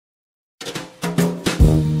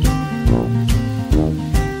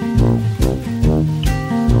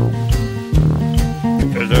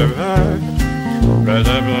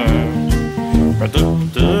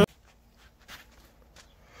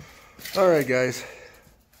Alright guys,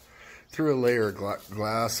 threw a layer of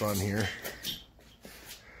glass on here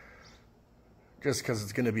just because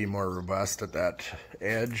it's going to be more robust at that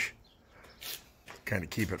edge, kind of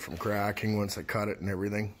keep it from cracking once I cut it and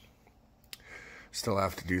everything. Still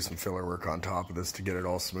have to do some filler work on top of this to get it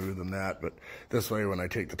all smooth and that, but this way when I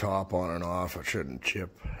take the top on and off, it shouldn't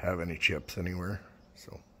have any chips anywhere.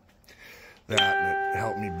 So that, and it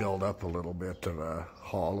helped me build up a little bit of a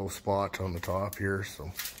hollow spot on the top here, so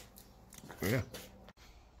yeah.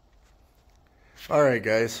 Alright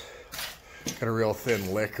guys, got a real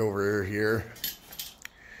thin lick over here.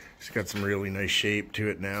 It's got some really nice shape to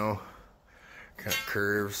it now. Kind of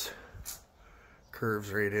curves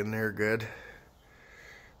right in there, good.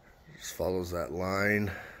 Just follows that line,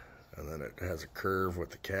 and then it has a curve with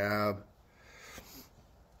the cab.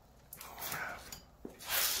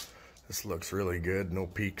 This looks really good, no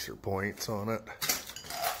peaks or points on it.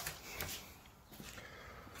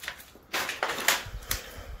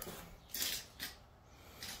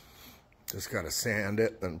 Just got to sand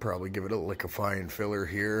it and probably give it a liquefying filler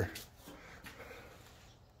here.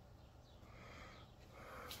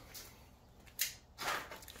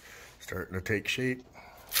 Starting to take shape.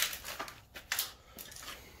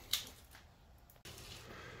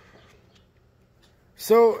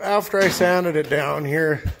 So after I sanded it down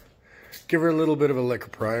here, give her a little bit of a lick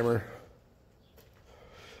of primer.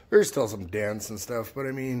 There's still some dents and stuff, but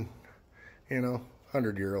I mean, you know,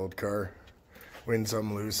 100-year-old car. Win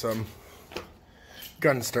some, lose some.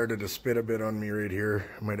 Gun started to spit a bit on me right here.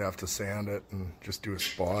 I might have to sand it and just do a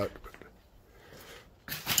spot. But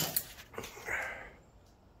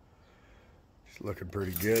it's looking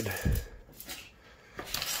pretty good.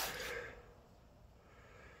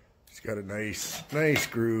 It's got a nice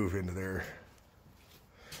groove into there.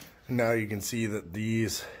 And now you can see that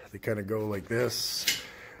these, they kind of go like this.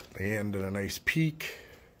 They end in a nice peak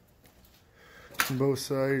on both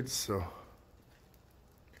sides, so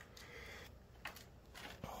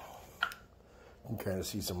you can kind of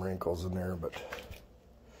see some wrinkles in there, but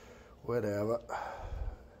whatever.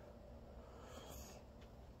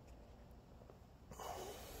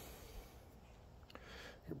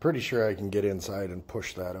 I'm pretty sure I can get inside and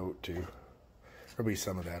push that out too. There'll be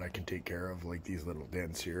some of that I can take care of, like these little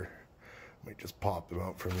dents here. Might just pop them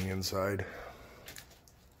out from the inside.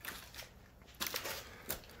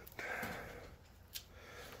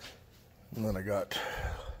 And then I got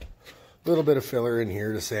a little bit of filler in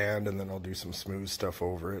here to sand, and then I'll do some smooth stuff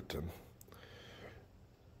over it. And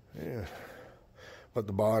yeah, but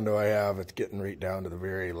the Bondo I have, it's getting right down to the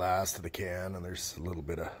very last of the can, and there's a little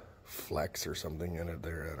bit of flex or something in it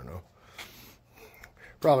there. I don't know.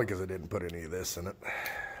 Probably because I didn't put any of this in it.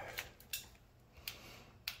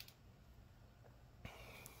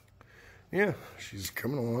 Yeah, she's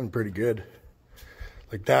coming along pretty good.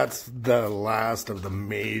 Like, that's the last of the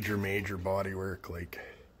major body work. Like,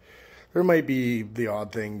 there might be the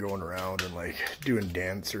odd thing going around and like doing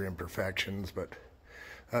dents or imperfections, but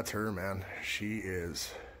that's her, man. She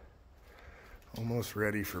is almost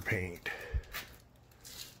ready for paint.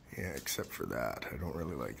 Yeah, except for that. I don't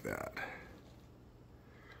really like that.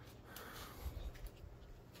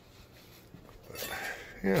 But,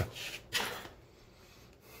 yeah.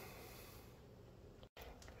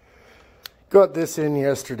 Got this in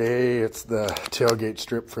yesterday. It's the tailgate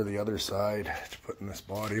strip for the other side to put in this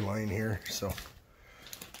body line here. So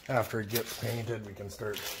after it gets painted, we can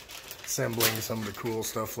start assembling some of the cool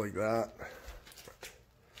stuff like that. But,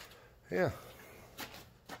 yeah.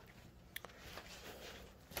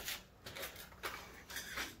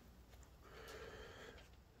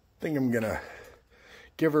 I think I'm gonna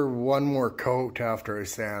give her one more coat after I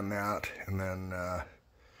sand that, and then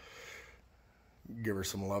give her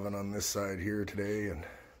some loving on this side here today, and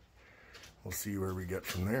we'll see where we get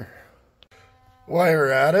from there. While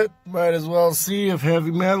we're at it, might as well see if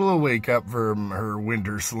Heavy Metal will wake up from her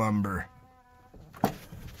winter slumber.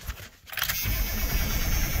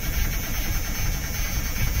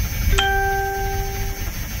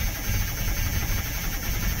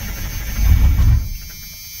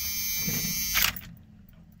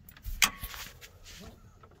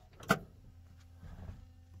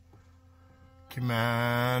 Come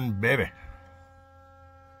on, baby.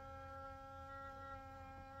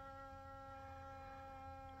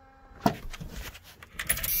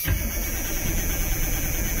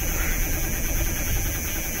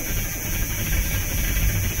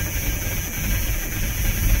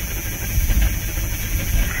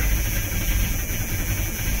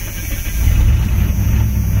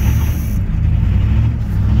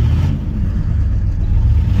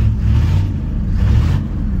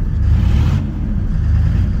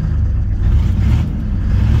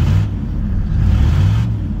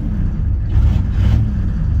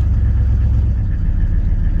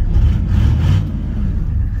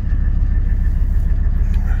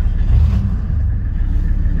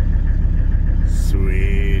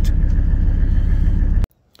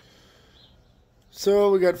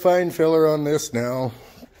 So we got fine filler on this now.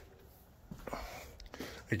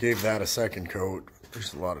 I gave that a second coat.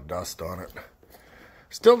 There's a lot of dust on it.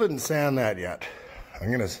 Still didn't sand that yet.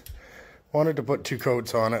 Wanted to put 2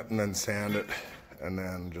 coats on it and then sand it and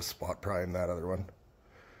then just spot prime that other one.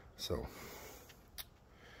 So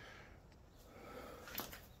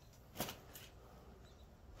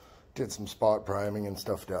did some spot priming and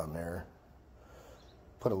stuff down there.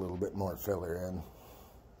 Put a little bit more filler in.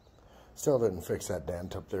 Still didn't fix that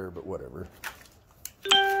dent up there, but whatever.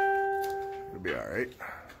 It'll be all right.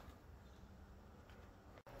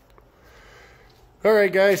 All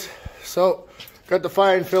right, guys. So got the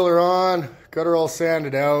fine filler on. Got her all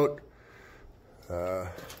sanded out.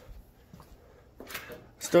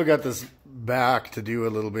 Still got this back to do a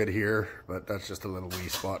little bit here, but that's just a little wee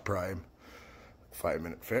spot prime.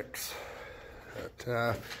 5-minute fix.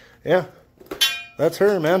 But yeah, that's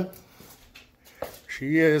her, man.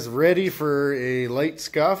 She is ready for a light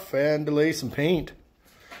scuff and to lay some paint.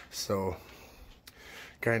 So,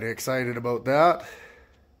 kind of excited about that.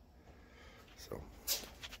 So,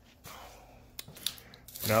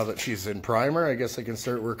 now that she's in primer, I guess I can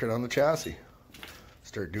start working on the chassis.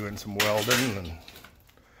 Start doing some welding and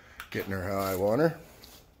getting her how I want her.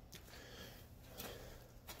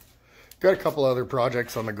 Got a couple other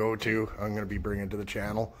projects on the go too. I'm going to be bringing to the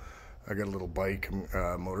channel. I got a little bike,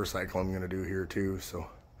 motorcycle I'm going to do here too. So,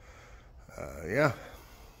 yeah.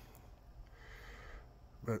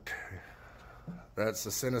 But that's the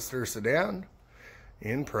Sinister Sedan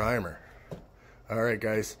in primer. All right,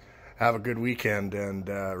 guys. Have a good weekend, and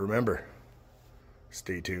remember,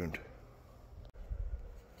 stay tuned.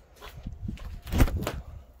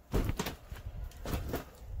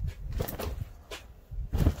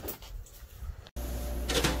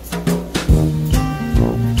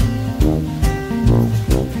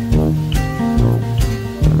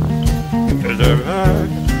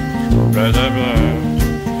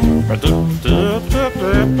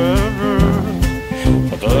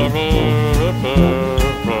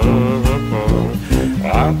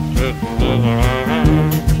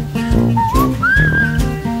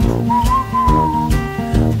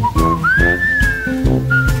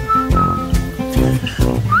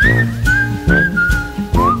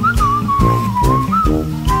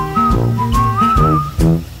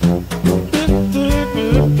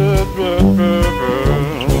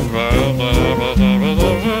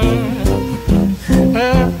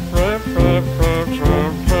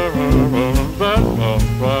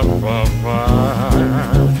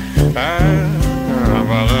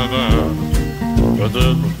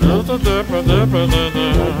 Ba-da-ba-da-ba-da